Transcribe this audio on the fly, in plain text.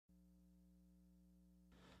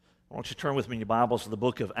Why don't you turn with me in your Bibles to the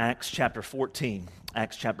book of Acts chapter 14.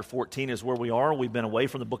 Acts chapter 14 is where we are. We've been away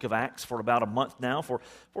from the book of Acts for about a month now for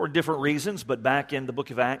different reasons, but back in the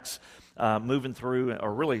book of Acts, moving through,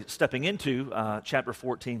 or really stepping into chapter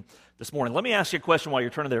 14 this morning. Let me ask you a question while you're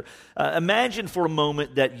turning there. Imagine for a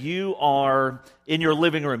moment that you are in your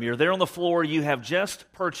living room. You're there on the floor. You have just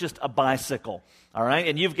purchased a bicycle. All right,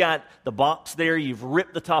 and you've got the box there. You've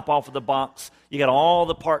ripped the top off of the box. You got all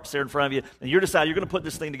the parts there in front of you, and you're deciding you're going to put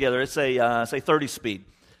this thing together. It's a say 30 speed.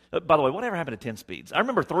 By the way, whatever happened to 10 speeds? I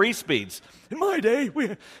remember 3 speeds in my day.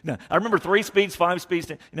 I remember 3 speeds, 5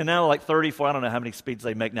 speeds. Now like 34. I don't know how many speeds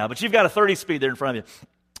they make now, but you've got a 30 speed there in front of you.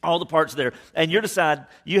 All the parts there, and you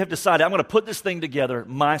have decided I'm going to put this thing together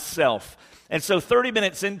myself. And so 30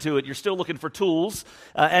 minutes into it, you're still looking for tools.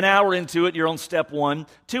 An hour into it, you're on step 1.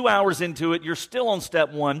 2 hours into it, you're still on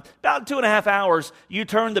step 1. About 2.5 hours, you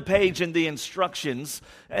turn the page in the instructions,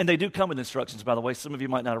 and they do come with instructions, by the way. Some of you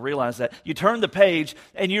might not have realized that. You turn the page,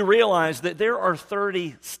 and you realize that there are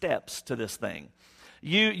 30 steps to this thing.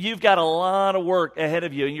 You've got a lot of work ahead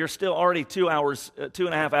of you, and you're still already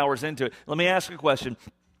 2.5 hours into it. Let me ask you a question.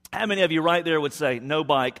 How many of you right there would say, no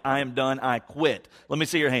bike, I am done, I quit? Let me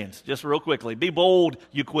see your hands, just real quickly. Be bold,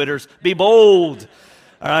 you quitters. Be bold.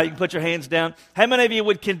 All right, you can put your hands down. How many of you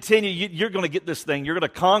would continue? You're going to get this thing. You're going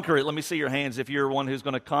to conquer it. Let me see your hands if you're one who's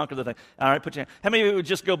going to conquer the thing. All right, put your hand. How many of you would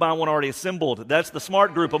just go buy one already assembled? That's the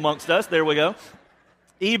smart group amongst us. There we go.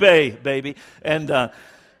 eBay, baby. And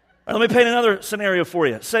let me paint another scenario for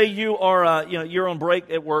you. Say you are, you're on break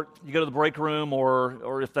at work. You go to the break room,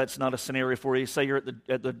 or if that's not a scenario for you, say you're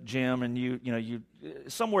at the gym, and you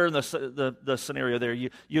somewhere in the scenario there,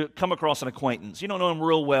 you come across an acquaintance. You don't know them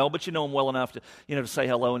real well, but you know them well enough to say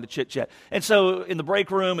hello and to chit chat. And so, in the break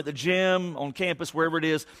room, at the gym, on campus, wherever it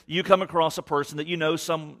is, you come across a person that you know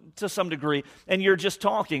to some degree, and you're just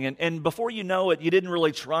talking. And before you know it, you didn't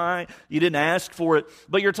really try, you didn't ask for it,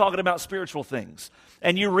 but you're talking about spiritual things.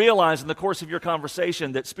 And you realize in the course of your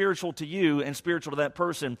conversation that spiritual to you and spiritual to that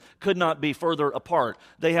person could not be further apart.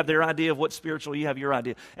 They have their idea of what's spiritual, you have your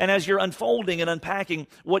idea. And as you're unfolding and unpacking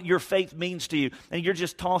what your faith means to you, and you're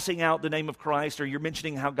just tossing out the name of Christ, or you're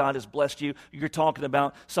mentioning how God has blessed you, you're talking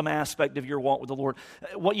about some aspect of your walk with the Lord,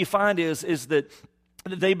 what you find is that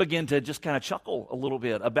they begin to just kind of chuckle a little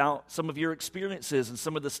bit about some of your experiences and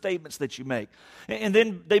some of the statements that you make. And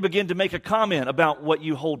then they begin to make a comment about what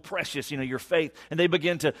you hold precious, your faith. And they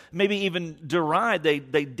begin to maybe even deride, they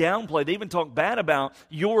downplay, they even talk bad about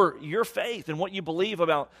your faith and what you believe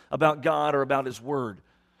about God or about His Word.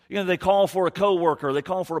 They call for a coworker, they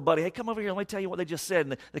call for a buddy. Hey, come over here, let me tell you what they just said.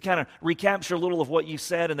 And they kind of recapture a little of what you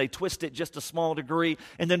said, and they twist it just a small degree.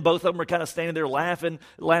 And then both of them are kind of standing there laughing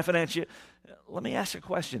at you. Let me ask you a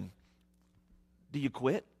question. Do you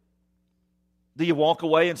quit? Do you walk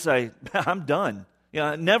away and say, I'm done?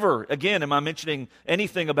 Never again am I mentioning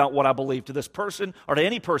anything about what I believe to this person or to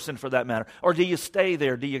any person for that matter. Or do you stay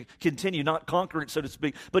there? Do you continue, not conquer it, so to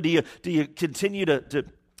speak, but do you continue to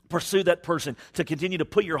pursue that person, to continue to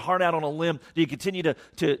put your heart out on a limb? Do you continue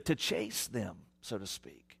to chase them, so to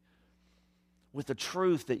speak, with the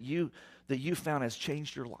truth that you found has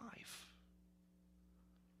changed your life?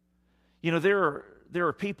 There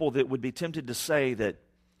are people that would be tempted to say that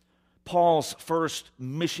Paul's first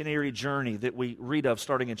missionary journey that we read of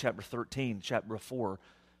starting in chapter 13, chapter 4,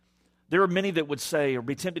 there are many that would say or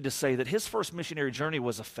be tempted to say that his first missionary journey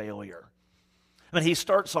was a failure. I mean, he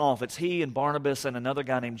starts off, it's he and Barnabas and another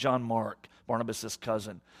guy named John Mark, Barnabas'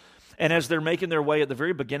 cousin. And as they're making their way at the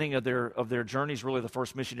very beginning of their journeys, really the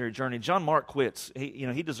first missionary journey, John Mark quits.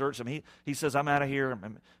 He deserts them. He says, I'm out of here.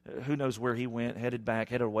 Who knows where he went, headed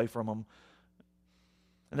away from them.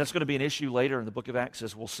 And that's going to be an issue later in the book of Acts,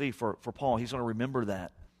 as we'll see for Paul. He's going to remember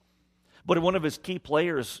that. But one of his key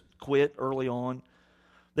players quit early on.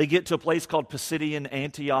 They get to a place called Pisidian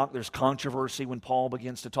Antioch. There's controversy when Paul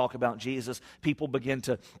begins to talk about Jesus. People begin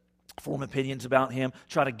to form opinions about him,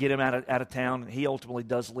 try to get him out of town, and he ultimately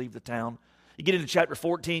does leave the town. You get into chapter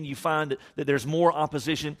 14, you find that there's more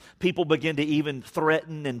opposition. People begin to even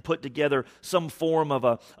threaten and put together some form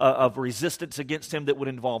of resistance against him that would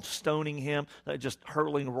involve stoning him, just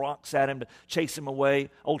hurling rocks at him to chase him away,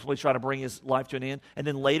 ultimately try to bring his life to an end. And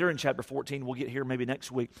then later in chapter 14, we'll get here maybe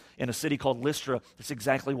next week, in a city called Lystra, that's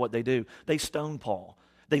exactly what they do. They stone Paul.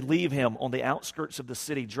 They leave him on the outskirts of the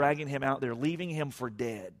city, dragging him out there, leaving him for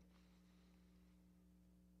dead.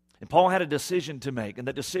 And Paul had a decision to make, and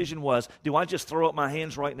that decision was, do I just throw up my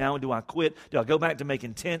hands right now and do I quit? Do I go back to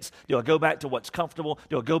making tents? Do I go back to what's comfortable?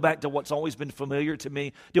 Do I go back to what's always been familiar to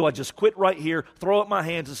me? Do I just quit right here, throw up my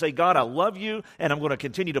hands and say, God, I love you, and I'm going to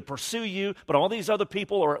continue to pursue you, but all these other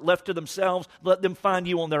people are left to themselves, let them find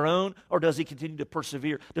you on their own? Or does he continue to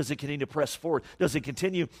persevere? Does he continue to press forward? Does he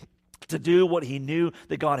continue to do what he knew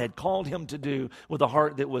that God had called him to do with a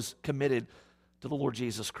heart that was committed to the Lord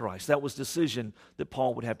Jesus Christ? That was a decision that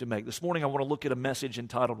Paul would have to make. This morning I want to look at a message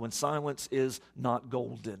entitled, When Silence is Not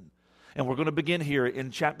Golden. And we're going to begin here in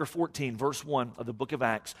chapter 14, verse 1 of the book of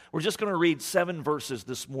Acts. We're just going to read 7 verses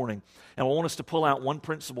this morning. And I want us to pull out one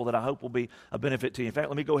principle that I hope will be a benefit to you. In fact,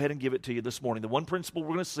 let me go ahead and give it to you this morning. The one principle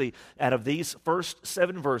we're going to see out of these first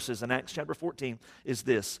 7 verses in Acts chapter 14 is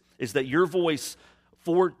this, is that your voice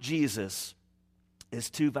for Jesus is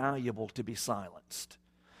too valuable to be silenced.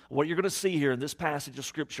 What you're going to see here in this passage of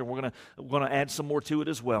Scripture, we're going to add some more to it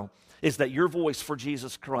as well, is that your voice for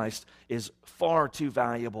Jesus Christ is far too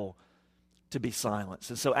valuable to be silenced.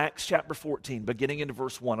 And so Acts chapter 14, beginning into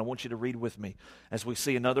verse 1, I want you to read with me as we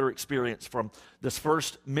see another experience from this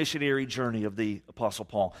first missionary journey of the Apostle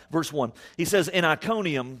Paul. Verse 1, he says, In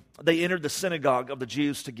Iconium they entered the synagogue of the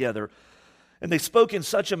Jews together, and they spoke in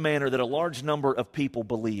such a manner that a large number of people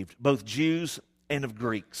believed, both Jews and of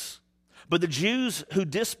Greeks. But the Jews who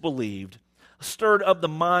disbelieved stirred up the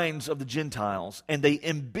minds of the Gentiles, and they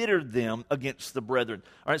embittered them against the brethren.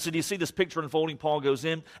 All right, so do you see this picture unfolding? Paul goes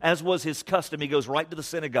in. As was his custom, he goes right to the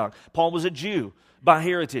synagogue. Paul was a Jew by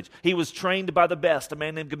heritage. He was trained by the best, a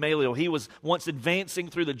man named Gamaliel. He was once advancing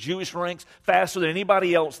through the Jewish ranks faster than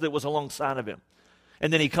anybody else that was alongside of him.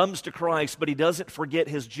 And then he comes to Christ, but he doesn't forget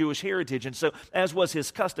his Jewish heritage. And so, as was his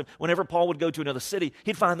custom, whenever Paul would go to another city,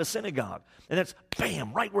 he'd find the synagogue. And that's,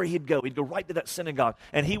 bam, right where he'd go. He'd go right to that synagogue.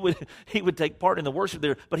 And he would take part in the worship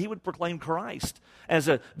there, but he would proclaim Christ. As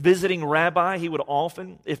a visiting rabbi, he would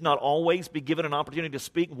often, if not always, be given an opportunity to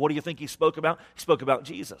speak. What do you think he spoke about? He spoke about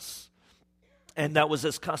Jesus. And that was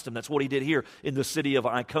his custom. That's what he did here in the city of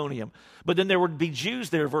Iconium. But then there would be Jews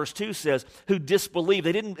there, verse 2 says, who disbelieved.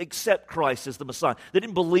 They didn't accept Christ as the Messiah. They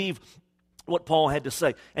didn't believe what Paul had to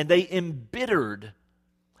say. And they embittered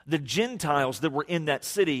the Gentiles that were in that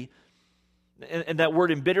city. And that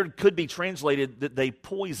word embittered could be translated that they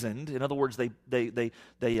poisoned. In other words, they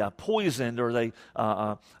poisoned, or they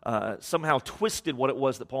somehow twisted what it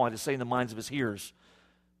was that Paul had to say in the minds of his hearers.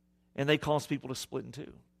 And they caused people to split in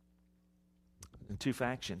two. In 2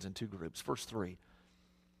 factions, in 2 groups. Verse 3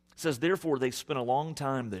 says, Therefore they spent a long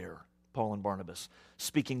time there, Paul and Barnabas,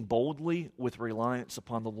 speaking boldly with reliance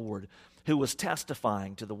upon the Lord, who was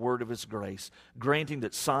testifying to the word of his grace, granting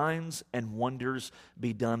that signs and wonders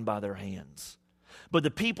be done by their hands. But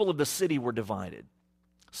the people of the city were divided.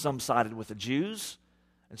 Some sided with the Jews,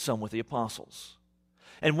 and some with the apostles.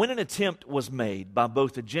 And when an attempt was made by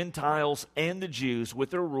both the Gentiles and the Jews with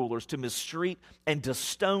their rulers to mistreat and to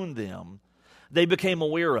stone them, they became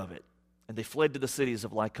aware of it, and they fled to the cities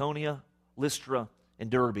of Lycaonia, Lystra, and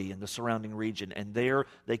Derbe and the surrounding region, and there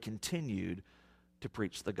they continued to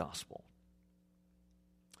preach the gospel.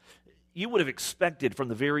 You would have expected from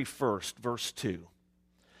the very first, verse 2,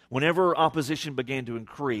 whenever opposition began to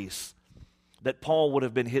increase, that Paul would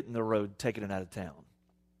have been hitting the road, taking it out of town.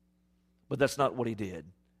 But that's not what he did.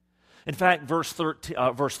 In fact, verse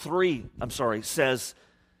 3 says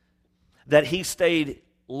that he stayed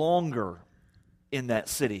longer in that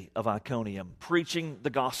city of Iconium, preaching the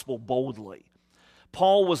gospel boldly.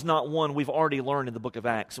 Paul was not one, we've already learned in the book of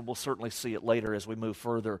Acts, and we'll certainly see it later as we move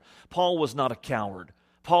further. Paul was not a coward.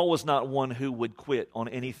 Paul was not one who would quit on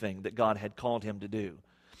anything that God had called him to do.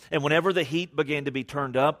 And whenever the heat began to be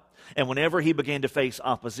turned up, and whenever he began to face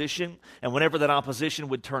opposition, and whenever that opposition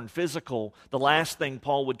would turn physical, the last thing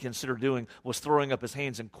Paul would consider doing was throwing up his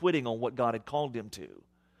hands and quitting on what God had called him to.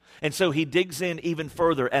 And so he digs in even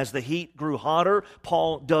further. As the heat grew hotter,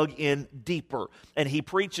 Paul dug in deeper. And he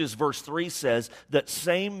preaches, verse 3 says, that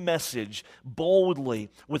same message boldly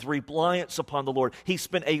with reliance upon the Lord. He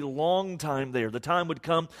spent a long time there. The time would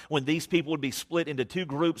come when these people would be split into 2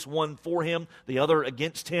 groups, one for him, the other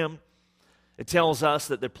against him. It tells us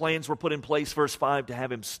that the plans were put in place, verse 5, to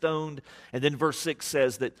have him stoned. And then verse 6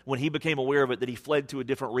 says that when he became aware of it, that he fled to a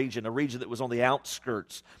different region, a region that was on the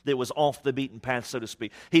outskirts, that was off the beaten path, so to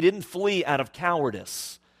speak. He didn't flee out of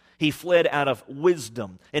cowardice. He fled out of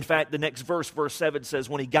wisdom. In fact, the next verse, verse 7, says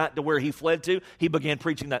when he got to where he fled to, he began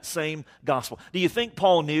preaching that same gospel. Do you think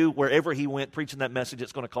Paul knew wherever he went preaching that message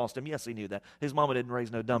it's going to cost him? Yes, he knew that. His mama didn't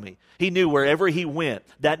raise no dummy. He knew wherever he went,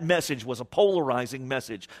 that message was a polarizing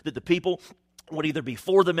message, that the people would either be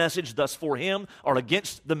for the message, thus for him, or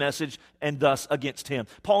against the message, and thus against him.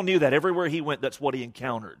 Paul knew that everywhere he went, that's what he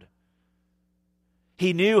encountered.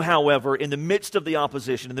 He knew, however, in the midst of the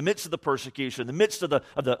opposition, in the midst of the persecution, in the midst of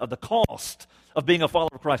the cost of being a follower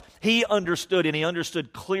of Christ, he understood, and he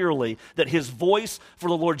understood clearly, that his voice for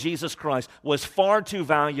the Lord Jesus Christ was far too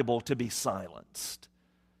valuable to be silenced.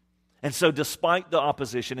 And so despite the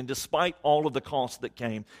opposition and despite all of the costs that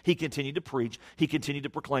came, he continued to preach, he continued to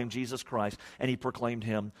proclaim Jesus Christ, and he proclaimed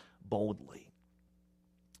him boldly.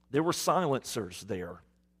 There were silencers there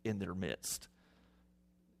in their midst.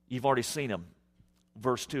 You've already seen them.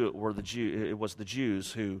 Verse 2, it was the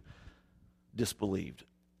Jews who disbelieved,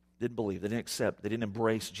 didn't believe, they didn't accept, they didn't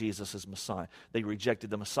embrace Jesus as Messiah. They rejected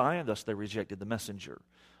the Messiah, thus they rejected the messenger.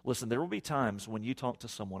 Listen, there will be times when you talk to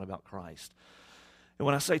someone about Christ. And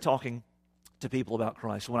when I say talking to people about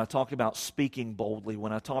Christ, when I talk about speaking boldly,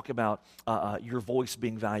 when I talk about your voice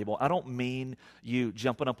being valuable, I don't mean you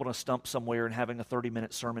jumping up on a stump somewhere and having a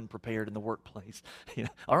 30-minute sermon prepared in the workplace.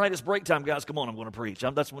 All right, it's break time, guys. Come on, I'm going to preach.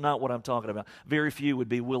 That's not what I'm talking about. Very few would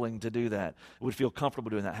be willing to do that, would feel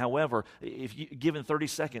comfortable doing that. However, if you given 30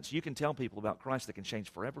 seconds, you can tell people about Christ that can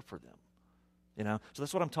change forever for them. So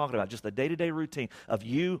that's what I'm talking about, just the day-to-day routine of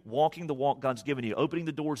you walking the walk God's given you, opening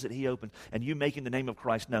the doors that he opened, and you making the name of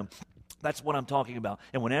Christ known. That's what I'm talking about.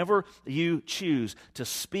 And whenever you choose to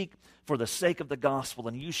speak for the sake of the gospel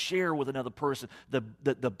and you share with another person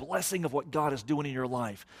the blessing of what God is doing in your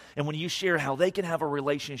life, and when you share how they can have a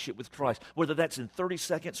relationship with Christ, whether that's in 30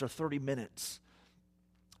 seconds or 30 minutes,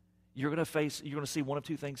 you're going to see one of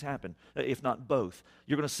two things happen, if not both.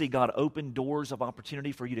 You're going to see God open doors of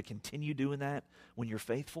opportunity for you to continue doing that when you're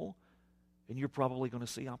faithful, and you're probably going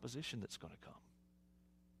to see opposition that's going to come.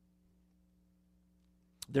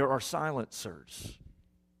 There are silencers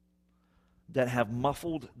that have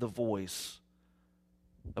muffled the voice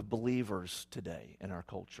of believers today in our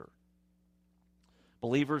culture.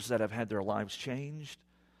 Believers that have had their lives changed,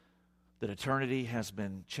 that eternity has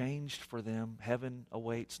been changed for them. Heaven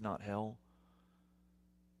awaits, not hell.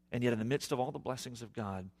 And yet in the midst of all the blessings of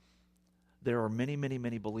God, there are many, many,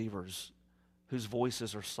 many believers whose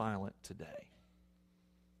voices are silent today.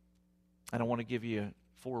 And I want to give you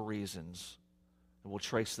 4 reasons, and we'll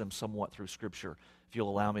trace them somewhat through Scripture, if you'll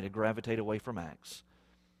allow me to gravitate away from Acts,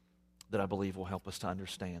 that I believe will help us to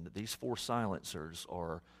understand that these 4 silencers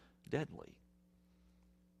are deadly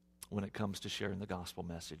when it comes to sharing the gospel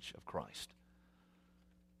message of Christ.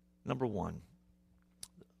 Number one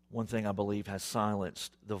thing I believe has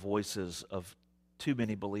silenced the voices of too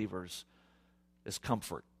many believers is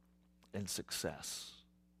comfort and success.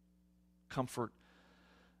 Comfort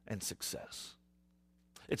and success.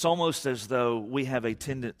 It's almost as though we have a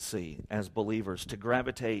tendency as believers to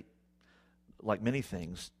gravitate, like many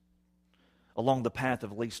things, along the path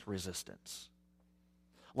of least resistance.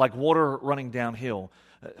 Like water running downhill,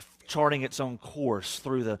 charting its own course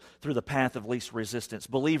through the path of least resistance.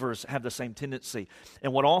 Believers have the same tendency.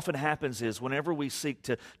 And what often happens is whenever we seek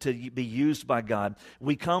to be used by God,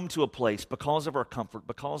 we come to a place because of our comfort,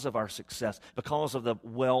 because of our success, because of the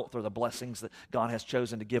wealth or the blessings that God has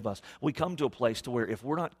chosen to give us. We come to a place to where if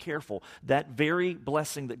we're not careful, that very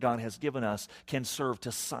blessing that God has given us can serve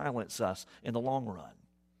to silence us in the long run.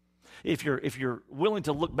 If you're willing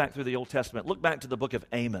to look back through the Old Testament, look back to the book of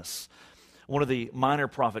Amos, one of the minor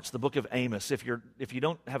prophets, the book of Amos. If you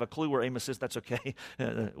don't have a clue where Amos is, that's okay.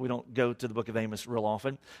 We don't go to the book of Amos real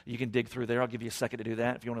often. You can dig through there. I'll give you a second to do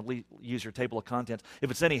that if you want to use your table of contents. If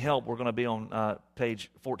it's any help, we're going to be on page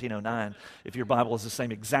 1409. If your Bible is the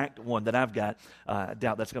same exact one that I've got, I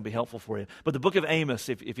doubt that's going to be helpful for you. But the book of Amos,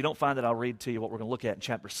 if you don't find it, I'll read to you what we're going to look at in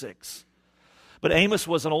chapter 6. But Amos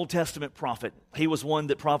was an Old Testament prophet. He was one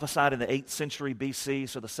that prophesied in the 8th century BC,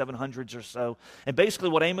 so the 700s or so. And basically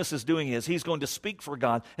what Amos is doing is he's going to speak for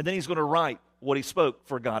God, and then he's going to write what he spoke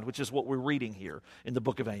for God, which is what we're reading here in the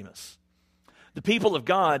book of Amos. The people of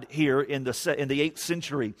God here in the 8th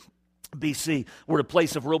century BC were a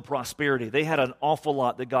place of real prosperity. They had an awful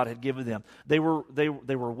lot that God had given them. They were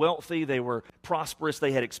wealthy, they were prosperous,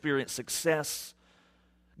 they had experienced success.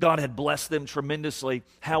 God had blessed them tremendously.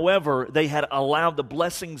 However, they had allowed the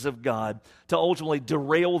blessings of God to ultimately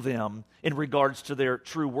derail them in regards to their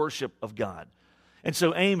true worship of God. And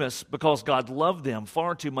so Amos, because God loved them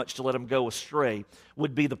far too much to let them go astray,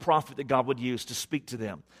 would be the prophet that God would use to speak to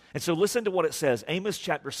them. And so listen to what it says, Amos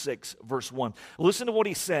chapter 6, verse 1. Listen to what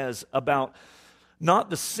he says about not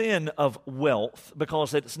the sin of wealth,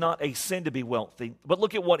 because it's not a sin to be wealthy, but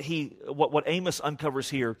look at what Amos uncovers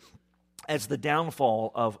here as the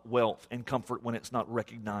downfall of wealth and comfort when it's not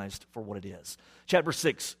recognized for what it is. Chapter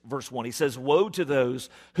 6, verse 1, he says, "Woe to those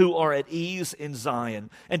who are at ease in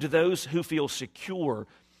Zion, and to those who feel secure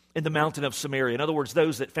in the mountain of Samaria." In other words,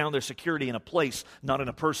 those that found their security in a place, not in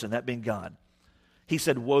a person, that being God. He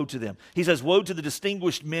said, woe to them. He says, woe to the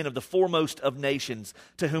distinguished men of the foremost of nations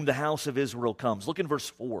to whom the house of Israel comes. Look in verse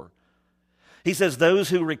 4. He says, those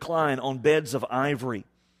who recline on beds of ivory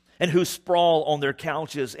and who sprawl on their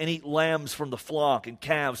couches and eat lambs from the flock and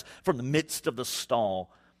calves from the midst of the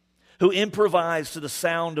stall, who improvise to the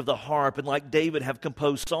sound of the harp and like David have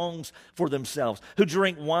composed songs for themselves, who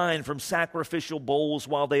drink wine from sacrificial bowls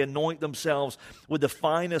while they anoint themselves with the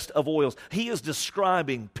finest of oils. He is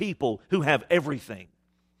describing people who have everything.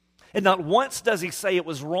 And not once does he say it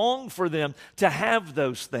was wrong for them to have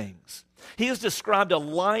those things. He has described a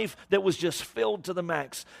life that was just filled to the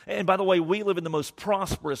max. And by the way, we live in the most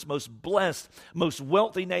prosperous, most blessed, most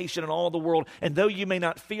wealthy nation in all the world. And though you may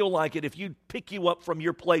not feel like it, if you pick you up from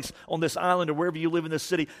your place on this island or wherever you live in this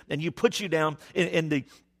city, and you put you down in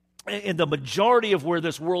the majority of where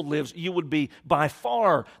this world lives, you would be by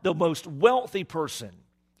far the most wealthy person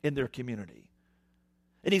in their community.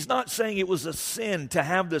 And he's not saying it was a sin to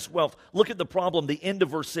have this wealth. Look at the problem, the end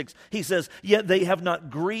of verse 6. He says, yet they have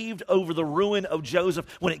not grieved over the ruin of Joseph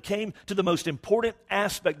when it came to the most important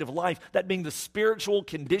aspect of life, that being the spiritual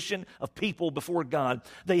condition of people before God.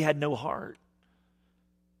 They had no heart.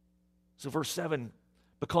 So verse 7,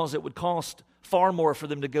 because it would cost far more for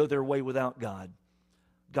them to go their way without God,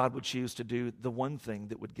 God would choose to do the one thing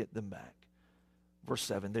that would get them back. Verse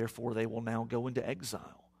 7, therefore they will now go into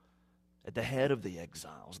exile. At the head of the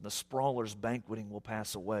exiles, and the sprawlers banqueting will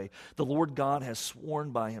pass away. The Lord God has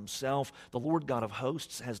sworn by himself, the Lord God of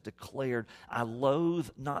hosts has declared, I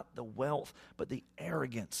loathe not the wealth, but the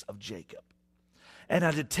arrogance of Jacob. And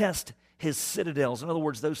I detest his citadels, in other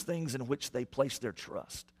words, those things in which they place their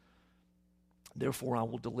trust. Therefore, I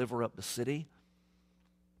will deliver up the city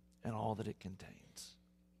and all that it contains.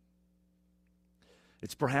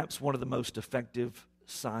 It's perhaps one of the most effective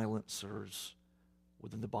silencers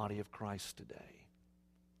within the body of Christ today.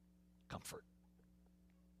 Comfort.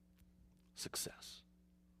 Success.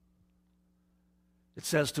 It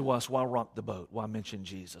says to us, why rock the boat? Why mention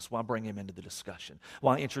Jesus? Why bring him into the discussion?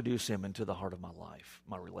 Why introduce him into the heart of my life,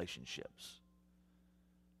 my relationships?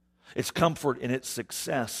 It's comfort in its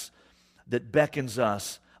success that beckons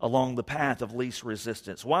us along the path of least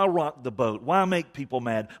resistance. Why rock the boat? Why make people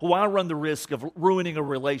mad? Why run the risk of ruining a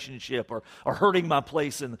relationship or hurting my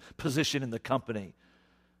place and position in the company?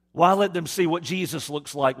 Why let them see what Jesus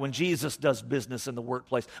looks like when Jesus does business in the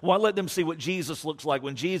workplace? Why let them see what Jesus looks like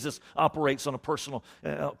when Jesus operates on a personal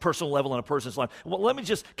level in a person's life? Well, let me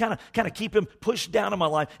just kind of keep him pushed down in my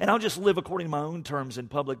life, and I'll just live according to my own terms in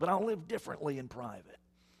public, but I'll live differently in private.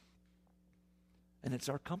 And it's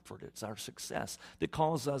our comfort, it's our success that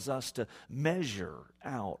causes us to measure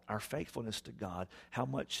out our faithfulness to God. How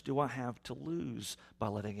much do I have to lose by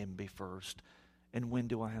letting him be first? And when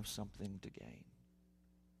do I have something to gain?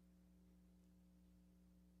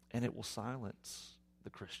 And it will silence the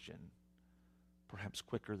Christian, perhaps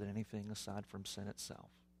quicker than anything aside from sin itself.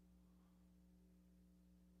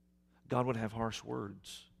 God would have harsh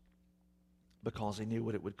words because he knew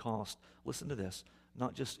what it would cost. Listen to this,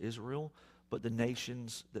 not just Israel, but the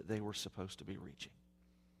nations that they were supposed to be reaching.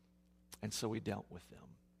 And so he dealt with them.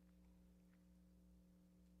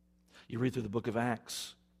 You read through the book of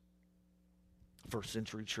Acts, first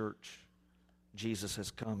century church. Jesus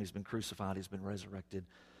has come, he's been crucified, he's been resurrected.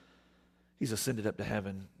 He's ascended up to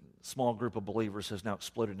heaven. A small group of believers has now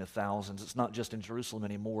exploded into thousands. It's not just in Jerusalem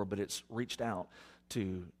anymore, but it's reached out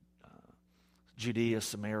to Judea,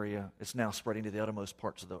 Samaria. It's now spreading to the uttermost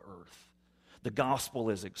parts of the earth. The gospel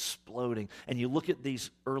is exploding. And you look at these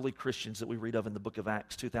early Christians that we read of in the book of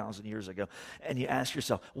Acts 2,000 years ago, and you ask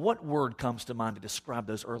yourself, what word comes to mind to describe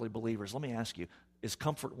those early believers? Let me ask you, is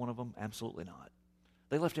comfort one of them? Absolutely not.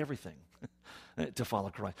 They left everything to follow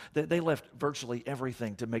Christ. They left virtually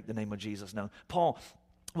everything to make the name of Jesus known.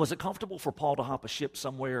 Was it comfortable for Paul to hop a ship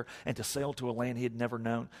somewhere and to sail to a land he had never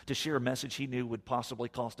known, to share a message he knew would possibly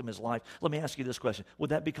cost him his life? Let me ask you this question. Would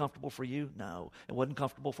that be comfortable for you? No. It wasn't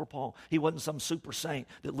comfortable for Paul. He wasn't some super saint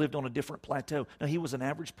that lived on a different plateau. No, he was an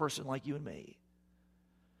average person like you and me.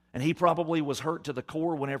 And he probably was hurt to the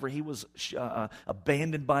core whenever he was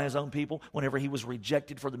abandoned by his own people, whenever he was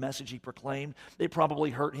rejected for the message he proclaimed. It probably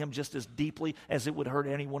hurt him just as deeply as it would hurt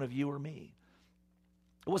any one of you or me.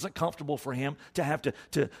 It wasn't comfortable for him to have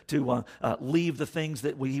to leave the things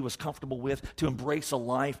that he was comfortable with, to embrace a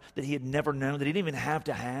life that he had never known, that he didn't even have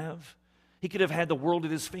to have. He could have had the world at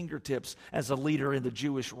his fingertips as a leader in the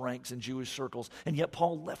Jewish ranks and Jewish circles, and yet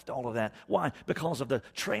Paul left all of that. Why? Because of the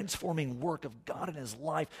transforming work of God in his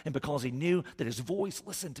life, and because he knew that his voice,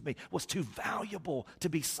 listen to me, was too valuable to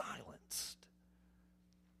be silenced.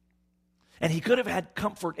 And he could have had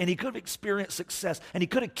comfort, and he could have experienced success, and he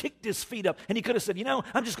could have kicked his feet up, and he could have said,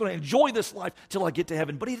 I'm just going to enjoy this life till I get to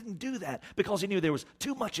heaven. But he didn't do that because he knew there was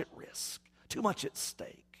too much at risk, too much at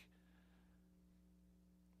stake.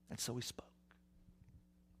 And so he spoke.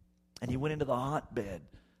 And he went into the hotbed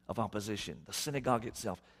of opposition, the synagogue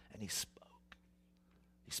itself, and he spoke.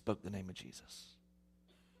 He spoke the name of Jesus.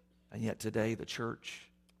 And yet today the church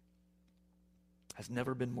has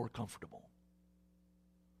never been more comfortable.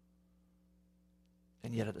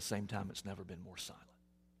 And yet at the same time, it's never been more silent.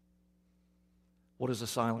 What is a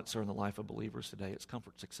silencer in the life of believers today? It's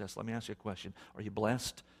comfort, success. Let me ask you a question. Are you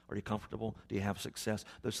blessed? Are you comfortable? Do you have success?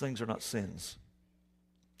 Those things are not sins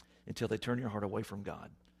until they turn your heart away from God,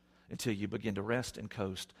 until you begin to rest and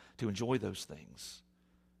coast, to enjoy those things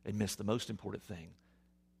and miss the most important thing,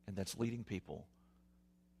 and that's leading people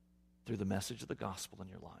through the message of the gospel in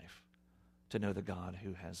your life to know the God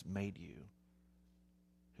who has made you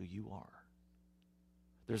who you are.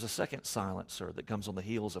 There's a second silencer that comes on the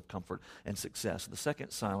heels of comfort and success. The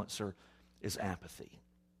second silencer is apathy.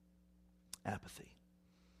 Apathy.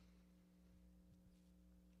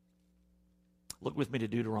 Look with me to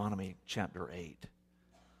Deuteronomy chapter 8.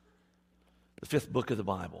 The fifth book of the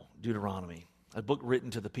Bible, Deuteronomy. A book written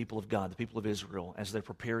to the people of God, the people of Israel, as they're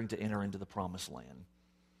preparing to enter into the promised land.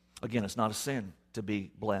 Again, it's not a sin to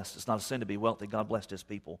be blessed. It's not a sin to be wealthy. God blessed his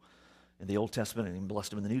people in the Old Testament and he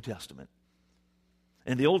blessed them in the New Testament.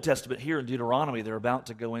 In the Old Testament, here in Deuteronomy, they're about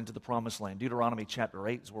to go into the promised land. Deuteronomy chapter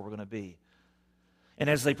 8 is where we're going to be. And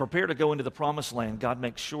as they prepare to go into the promised land, God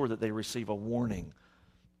makes sure that they receive a warning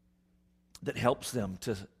that helps them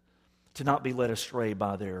to not be led astray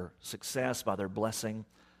by their success, by their blessing,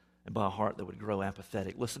 and by a heart that would grow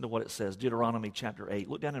apathetic. Listen to what it says, Deuteronomy chapter 8.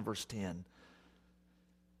 Look down in verse 10.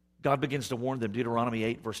 God begins to warn them, Deuteronomy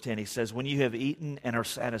 8, verse 10. He says, when you have eaten and are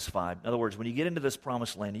satisfied, in other words, when you get into this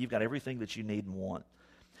promised land, you've got everything that you need and want.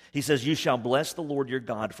 He says, you shall bless the Lord your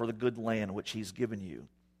God for the good land which he's given you.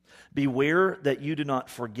 Beware that you do not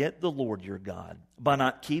forget the Lord your God by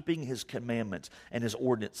not keeping his commandments and his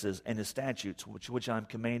ordinances and his statutes, which I'm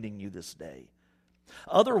commanding you this day.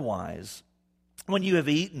 Otherwise, when you have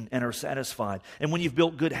eaten and are satisfied, and when you've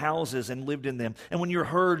built good houses and lived in them, and when your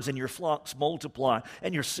herds and your flocks multiply,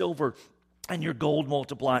 and your silver and your gold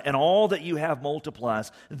multiply, and all that you have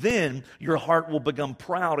multiplies, then your heart will become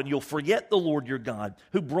proud, and you'll forget the Lord your God,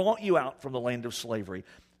 who brought you out from the land of slavery,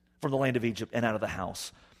 from the land of Egypt, and out of the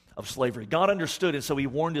house of slavery. God understood, and so he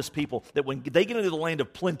warned his people that when they get into the land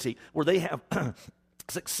of plenty, where they have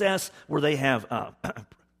success, where they have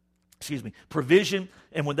provision,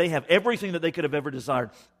 and when they have everything that they could have ever desired,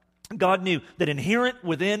 God knew that inherent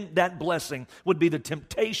within that blessing would be the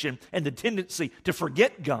temptation and the tendency to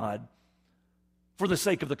forget God for the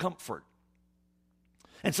sake of the comfort.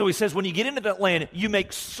 And so he says, when you get into that land, you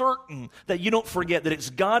make certain that you don't forget that it's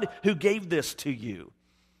God who gave this to you.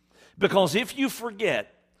 Because if you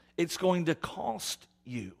forget, it's going to cost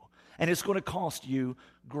you, and it's going to cost you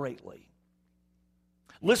greatly.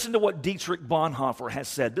 Listen to what Dietrich Bonhoeffer has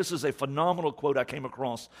said. This is a phenomenal quote I came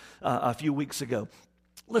across a few weeks ago.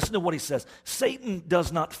 Listen to what he says. Satan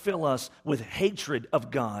does not fill us with hatred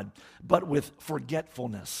of God, but with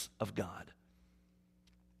forgetfulness of God.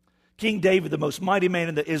 King David, the most mighty man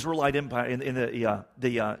in the Israelite empire, in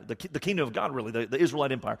the kingdom of God, really, the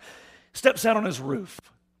Israelite empire, steps out on his roof.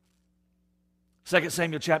 2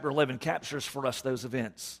 Samuel chapter 11 captures for us those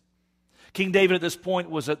events. King David at this point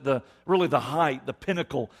was at the height, the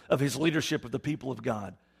pinnacle of his leadership of the people of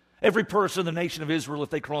God. Every person in the nation of Israel, if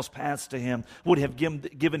they crossed paths to him, would have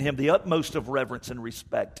given him the utmost of reverence and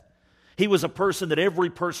respect. He was a person that every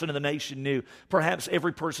person in the nation knew. Perhaps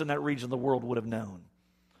every person in that region of the world would have known.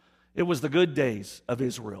 It was the good days of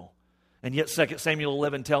Israel. And yet 2 Samuel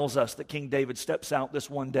 11 tells us that King David steps out this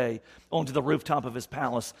one day onto the rooftop of his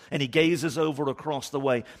palace, and he gazes over across the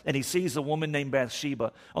way, and he sees a woman named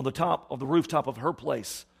Bathsheba on the top of the rooftop of her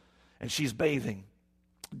place, and she's bathing.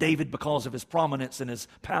 David, because of his prominence and his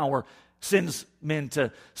power, sends men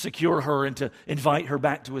to secure her and to invite her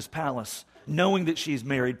back to his palace, knowing that she's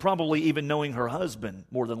married, probably even knowing her husband,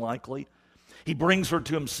 more than likely. He brings her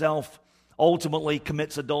to himself, ultimately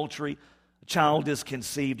commits adultery. A child is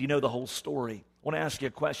conceived. You know the whole story. I want to ask you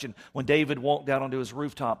a question. When David walked out onto his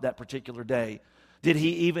rooftop that particular day, did he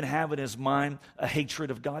even have in his mind a hatred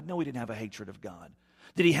of God? No, he didn't have a hatred of God.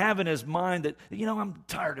 Did he have in his mind that, I'm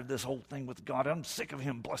tired of this whole thing with God. I'm sick of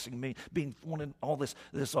him blessing me, wanting all this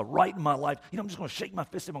right in my life. I'm just going to shake my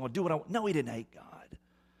fist at him. I'm going to do what I want. No, he didn't hate God.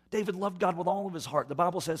 David loved God with all of his heart. The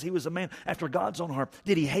Bible says he was a man after God's own heart.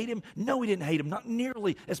 Did he hate him? No, he didn't hate him, not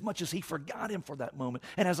nearly as much as he forgot him for that moment.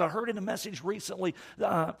 And as I heard in a message recently,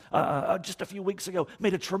 just a few weeks ago,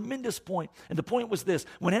 made a tremendous point. And the point was this: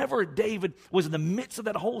 whenever David was in the midst of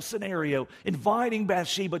that whole scenario, inviting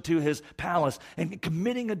Bathsheba to his palace and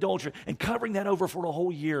committing adultery and covering that over for a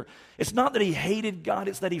whole year, it's not that he hated God,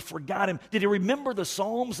 it's that he forgot him. Did he remember the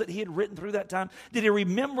Psalms that he had written through that time? Did he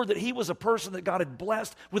remember that he was a person that God had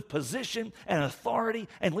blessed with position and authority?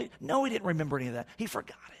 No, he didn't remember any of that. He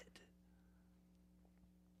forgot it.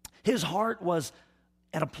 His heart was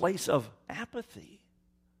at a place of apathy.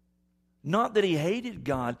 Not that he hated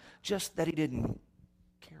God, just that he didn't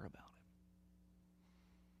care about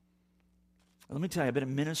him. Let me tell you, I've been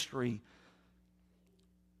in ministry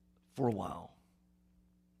for a while.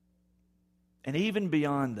 And even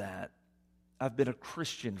beyond that, I've been a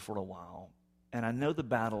Christian for a while. And I know the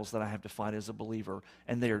battles that I have to fight as a believer,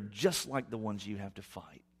 and they are just like the ones you have to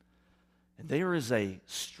fight. And there is a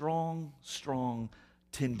strong, strong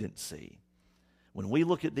tendency when we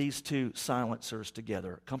look at these two silencers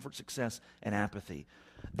together, comfort, success, and apathy,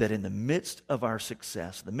 that in the midst of our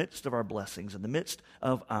success, the midst of our blessings, in the midst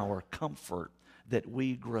of our comfort, that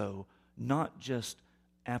we grow not just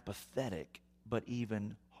apathetic, but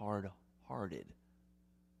even hard-hearted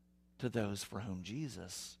to those for whom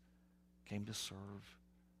Jesus came to serve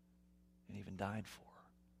and even died for.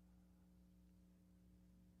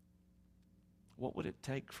 What would it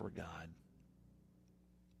take for God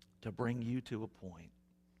to bring you to a point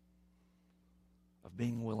of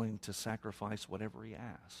being willing to sacrifice whatever he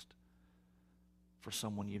asked for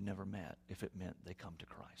someone you've never met if it meant they come to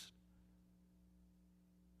Christ?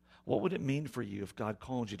 What would it mean for you if God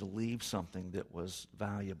called you to leave something that was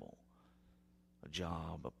valuable, a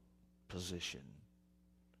job, a position,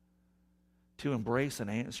 to embrace an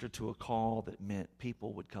answer to a call that meant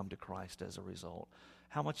people would come to Christ as a result?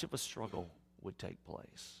 How much of a struggle would take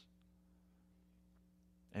place?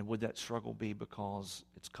 And would that struggle be because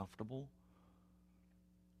it's comfortable?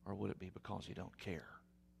 Or would it be because you don't care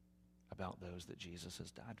about those that Jesus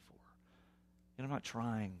has died for? And I'm not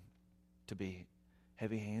trying to be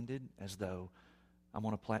heavy-handed as though I'm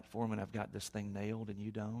on a platform and I've got this thing nailed and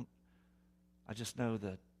you don't. I just know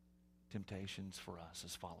the temptations for us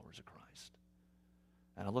as followers of Christ.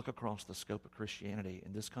 And I look across the scope of Christianity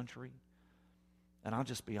in this country, and I'll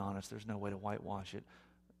just be honest, there's no way to whitewash it.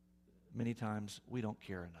 Many times we don't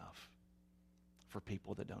care enough for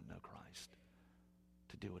people that don't know Christ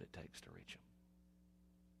to do what it takes to reach them.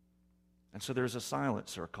 And so there's a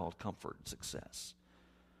silencer called comfort and success.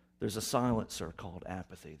 There's a silencer called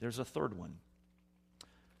apathy. There's a third one,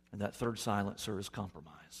 and that third silencer is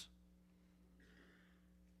compromise.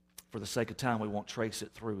 For the sake of time, we won't trace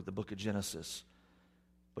it through the book of Genesis,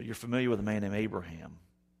 but you're familiar with a man named Abraham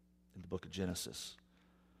in the book of Genesis.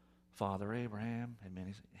 Father Abraham had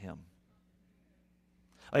many him.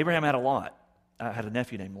 Abraham had had a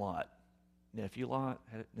nephew named Lot. Nephew Lot,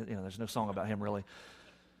 there's no song about him really.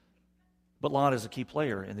 But Lot is a key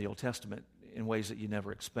player in the Old Testament in ways that you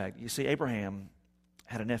never expect. You see, Abraham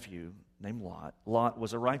had a nephew named Lot. Lot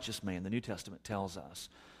was a righteous man, the New Testament tells us.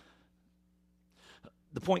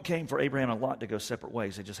 The point came for Abraham and Lot to go separate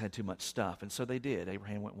ways. They just had too much stuff, and so they did.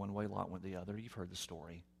 Abraham went one way, Lot went the other. You've heard the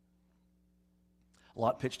story.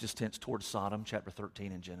 Lot pitched his tents towards Sodom, chapter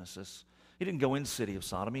 13 in Genesis. He didn't go in the city of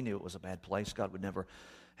Sodom. He knew it was a bad place. God would never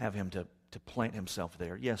have him to plant himself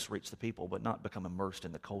there. Yes, reach the people, but not become immersed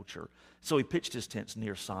in the culture. So he pitched his tents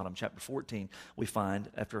near Sodom. Chapter 14, we find,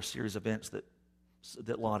 after a series of events,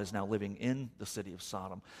 that Lot is now living in the city of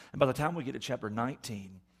Sodom. And by the time we get to chapter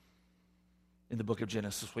 19 in the book of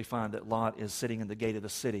Genesis, we find that Lot is sitting in the gate of the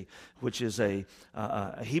city, which is a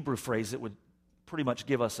Hebrew phrase that would pretty much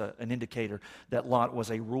give us an indicator that Lot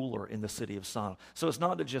was a ruler in the city of Sodom. So it's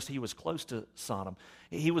not that just he was close to Sodom.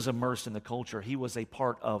 He was immersed in the culture. He was a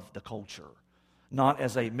part of the culture, not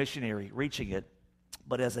as a missionary reaching it,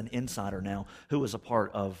 but as an insider now who was a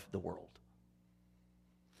part of the world.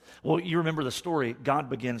 Well, you remember the story. God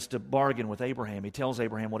begins to bargain with Abraham. He tells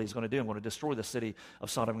Abraham what he's going to do. I'm going to destroy the city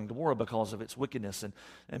of Sodom and Gomorrah because of its wickedness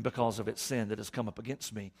and because of its sin that has come up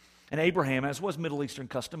against me. And Abraham, as was Middle Eastern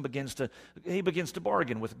custom, begins to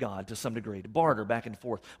bargain with God to some degree, to barter back and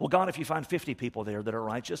forth. Well, God, if you find 50 people there that are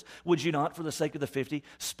righteous, would you not, for the sake of the 50,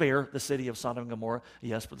 spare the city of Sodom and Gomorrah?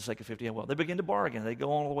 Yes, for the sake of 50, I will. They begin to bargain. They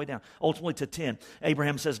go all the way down, ultimately to 10.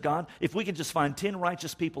 Abraham says, God, if we can just find 10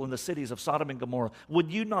 righteous people in the cities of Sodom and Gomorrah, would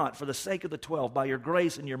you not, for the sake of the 12, by your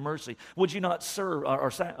grace and your mercy, would you not serve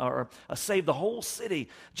or save the whole city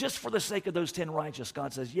just for the sake of those 10 righteous?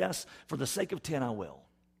 God says, yes, for the sake of 10, I will.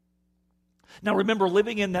 Now remember,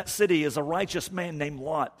 living in that city is a righteous man named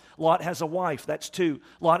Lot. Lot has a wife, that's 2.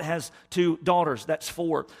 Lot has 2 daughters, that's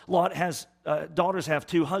 4. Lot has, daughters have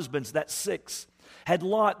 2 husbands, that's 6. Had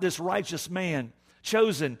Lot, this righteous man,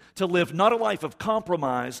 chosen to live not a life of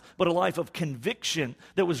compromise, but a life of conviction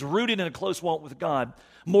that was rooted in a close walk with God,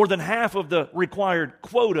 more than half of the required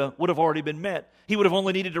quota would have already been met. He would have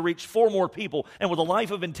only needed to reach 4 more people. And with a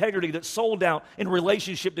life of integrity that's sold out in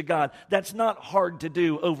relationship to God, that's not hard to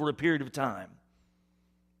do over a period of time.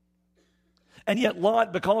 And yet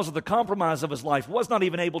Lot, because of the compromise of his life, was not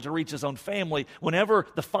even able to reach his own family. Whenever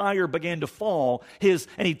the fire began to fall,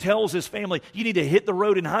 and he tells his family, you need to hit the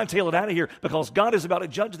road and hightail it out of here because God is about to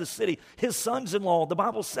judge the city. His sons-in-law, the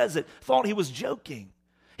Bible says it, thought he was joking.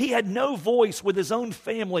 He had no voice with his own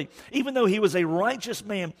family, even though he was a righteous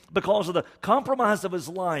man. Because of the compromise of his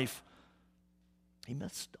life, he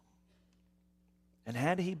missed them. And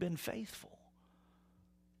had he been faithful,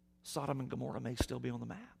 Sodom and Gomorrah may still be on the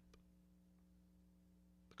map.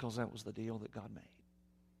 Because that was the deal that God made.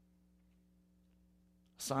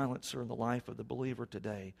 Silencer in the life of the believer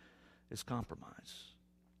today is compromise.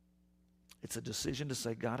 It's a decision to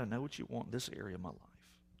say, God, I know what you want in this area of my life.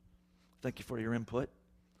 Thank you for your input,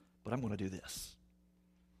 but I'm going to do this.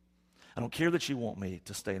 I don't care that you want me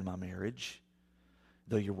to stay in my marriage,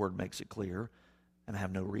 though your word makes it clear, and I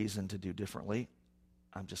have no reason to do differently.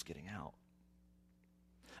 I'm just getting out.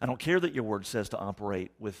 I don't care that your word says to operate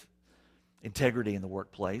with integrity in the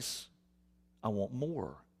workplace. I want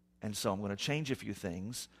more. And so I'm going to change a few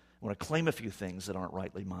things. I'm going to claim a few things that aren't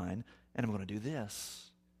rightly mine, and I'm going to do this.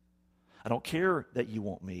 I don't care that you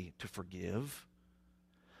want me to forgive.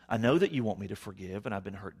 I know that you want me to forgive, and I've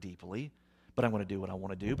been hurt deeply, but I'm going to do what I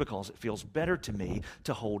want to do because it feels better to me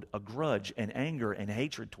to hold a grudge and anger and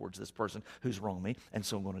hatred towards this person who's wronged me, and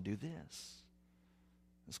so I'm going to do this.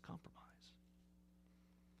 It's compromise.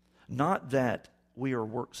 Not that we are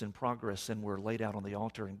works in progress and we're laid out on the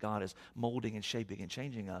altar and God is molding and shaping and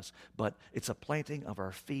changing us. But it's a planting of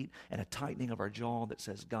our feet and a tightening of our jaw that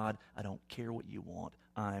says, God, I don't care what you want.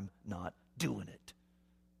 I'm not doing it.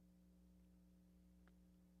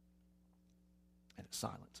 And it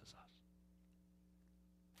silences us.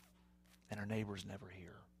 And our neighbors never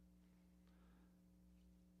hear.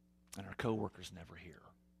 And our coworkers never hear.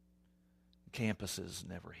 Campuses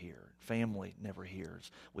never hear. Family never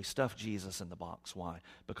hears. We stuff Jesus in the box. Why?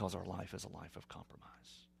 Because our life is a life of compromise.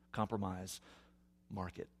 Compromise,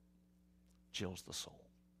 mark it, chills the soul.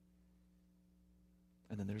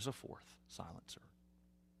 And then there's a 4th silencer.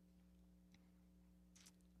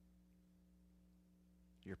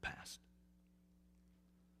 Your past.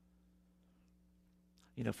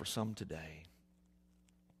 You know, for some today,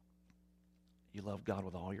 you love God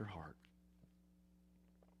with all your heart.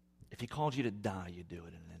 If he called you to die, you'd do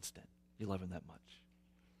it in an instant. You love him that much.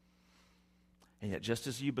 And yet, just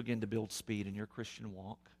as you begin to build speed in your Christian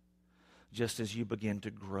walk, just as you begin to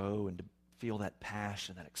grow and to feel that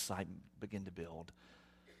passion, that excitement begin to build,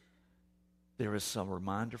 there is some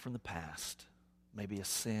reminder from the past, maybe a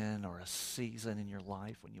sin or a season in your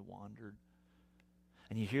life when you wandered,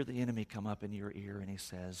 and you hear the enemy come up in your ear and he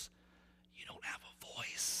says, you don't have a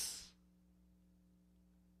voice.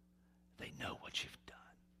 They know what you've done.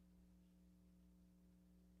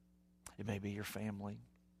 It may be your family.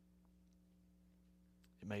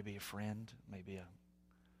 It may be a friend. It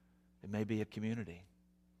may be a community.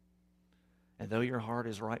 And though your heart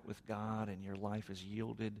is right with God and your life is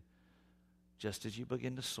yielded, just as you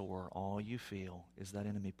begin to soar, all you feel is that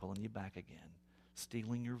enemy pulling you back again,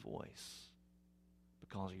 stealing your voice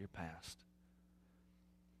because of your past.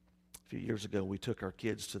 A few years ago, we took our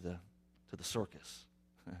kids to the circus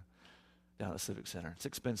down at the Civic Center. It's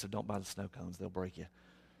expensive. Don't buy the snow cones. They'll break you.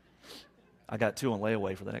 I got 2 on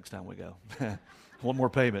layaway for the next time we go. One more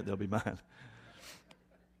payment, they'll be mine.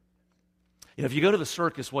 You know, if you go to the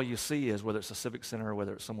circus, what you see is, whether it's a Civic Center or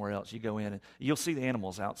whether it's somewhere else, you go in and you'll see the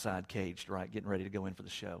animals outside caged, right, getting ready to go in for the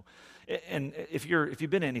show. And if you've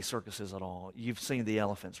been to any circuses at all, you've seen the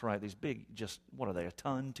elephants, right? These big, just, what are they, a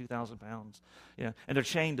ton, 2,000 pounds? You know, and they're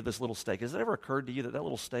chained to this little stake. Has it ever occurred to you that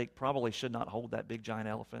little stake probably should not hold that big, giant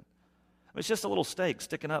elephant? I mean, it's just a little stake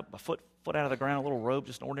sticking up a foot out of the ground, a little rope,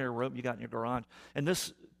 just an ordinary rope you got in your garage. And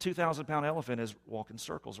this 2,000-pound elephant is walking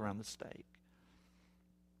circles around the stake.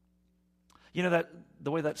 You know, that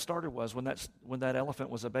the way that started was when that elephant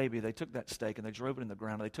was a baby, they took that stake and they drove it in the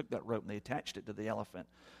ground, and they took that rope and they attached it to the elephant.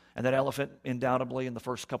 And that elephant, undoubtedly, in the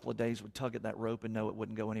first couple of days would tug at that rope and know it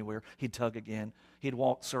wouldn't go anywhere. He'd tug again. He'd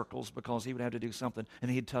walk circles because he would have to do something,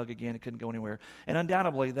 and he'd tug again. It couldn't go anywhere. And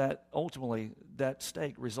undoubtedly, ultimately, that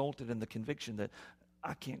stake resulted in the conviction that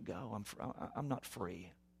I can't go. I'm not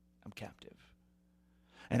free. I'm captive.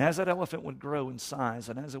 And as that elephant would grow in size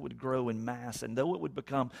and as it would grow in mass, and though it would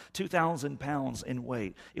become 2,000 pounds in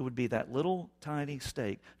weight, it would be that little tiny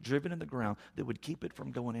stake driven in the ground that would keep it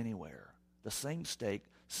from going anywhere. The same stake,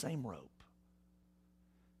 same rope.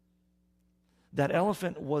 That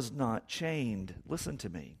elephant was not chained, listen to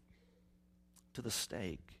me, to the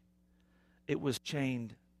stake. It was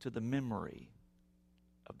chained to the memory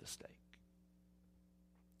of the stake.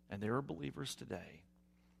 And there are believers today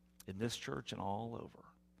in this church and all over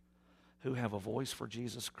who have a voice for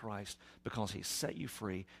Jesus Christ because He's set you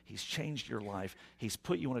free, He's changed your life, He's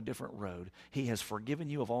put you on a different road, He has forgiven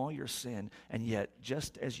you of all your sin, and yet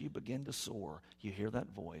just as you begin to soar, you hear that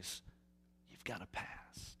voice, you've got a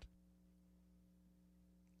past.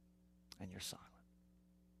 And you're silent.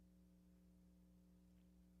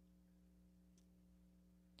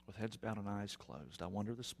 With heads bowed and eyes closed, I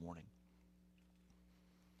wonder this morning,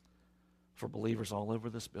 for believers all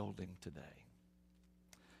over this building today,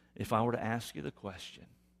 if I were to ask you the question,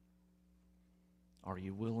 are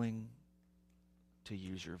you willing to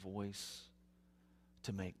use your voice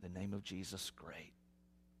to make the name of Jesus great?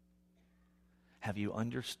 Have you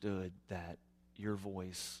understood that your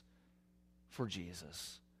voice for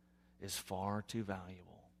Jesus is far too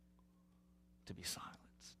valuable to be silenced?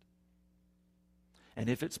 And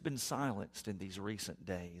if it's been silenced in these recent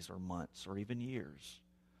days or months or even years,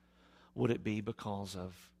 would it be because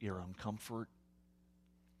of your own comfort?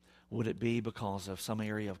 Would it be because of some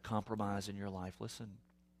area of compromise in your life? Listen,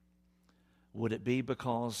 would it be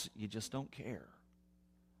because you just don't care?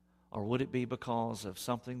 Or would it be because of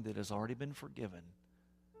something that has already been forgiven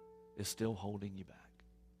is still holding you back?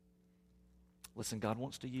 Listen, God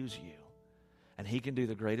wants to use you, and He can do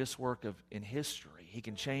the greatest work in history. He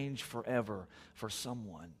can change forever for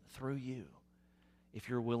someone through you if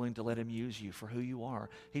you're willing to let Him use you for who you are.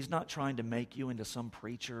 He's not trying to make you into some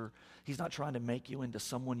preacher. He's not trying to make you into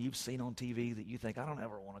someone you've seen on TV that you think, I don't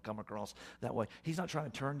ever want to come across that way. He's not trying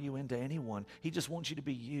to turn you into anyone. He just wants you to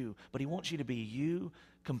be you, but He wants you to be you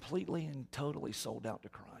completely and totally sold out to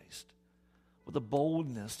Christ with a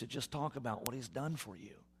boldness to just talk about what He's done for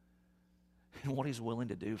you and what He's willing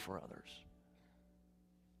to do for others.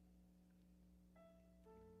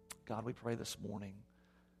 God, we pray this morning,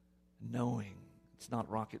 knowing it's not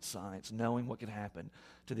rocket science, knowing what could happen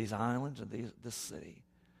to these islands and this city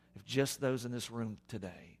if just those in this room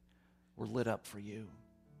today were lit up for you.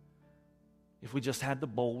 If we just had the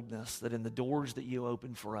boldness that in the doors that you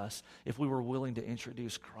opened for us, if we were willing to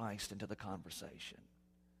introduce Christ into the conversation.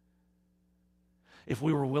 If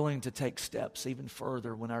we were willing to take steps even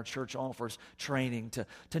further when our church offers training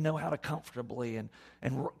to know how to comfortably and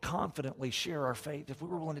confidently share our faith, if we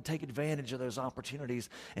were willing to take advantage of those opportunities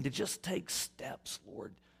and to just take steps,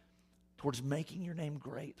 Lord, towards making your name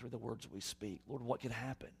great through the words we speak, Lord, what could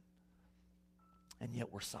happen? And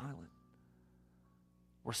yet we're silent.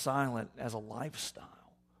 We're silent as a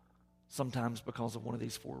lifestyle, sometimes because of one of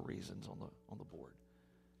these 4 reasons on the board.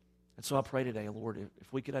 And so I pray today, Lord,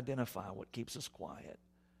 if we could identify what keeps us quiet,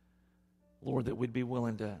 Lord, that we'd be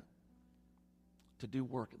willing to do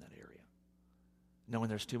work in that area, knowing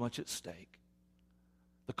there's too much at stake.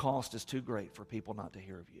 The cost is too great for people not to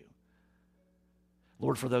hear of you.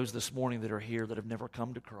 Lord, for those this morning that are here that have never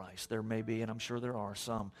come to Christ, there may be, and I'm sure there are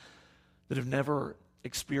some, that have never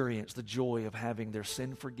experienced the joy of having their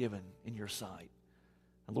sin forgiven in your sight.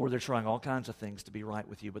 And Lord, they're trying all kinds of things to be right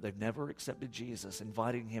with you, but they've never accepted Jesus,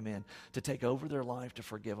 inviting Him in to take over their life, to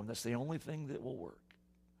forgive them. That's the only thing that will work.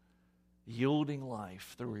 Yielding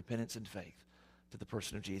life through repentance and faith to the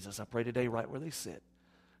person of Jesus. I pray today, right where they sit,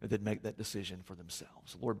 that they'd make that decision for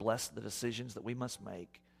themselves. Lord, bless the decisions that we must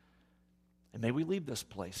make. And may we leave this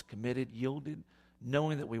place committed, yielded,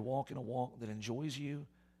 knowing that we walk in a walk that enjoys you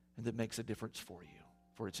and that makes a difference for you.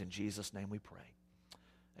 For it's in Jesus' name we pray.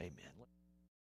 Amen.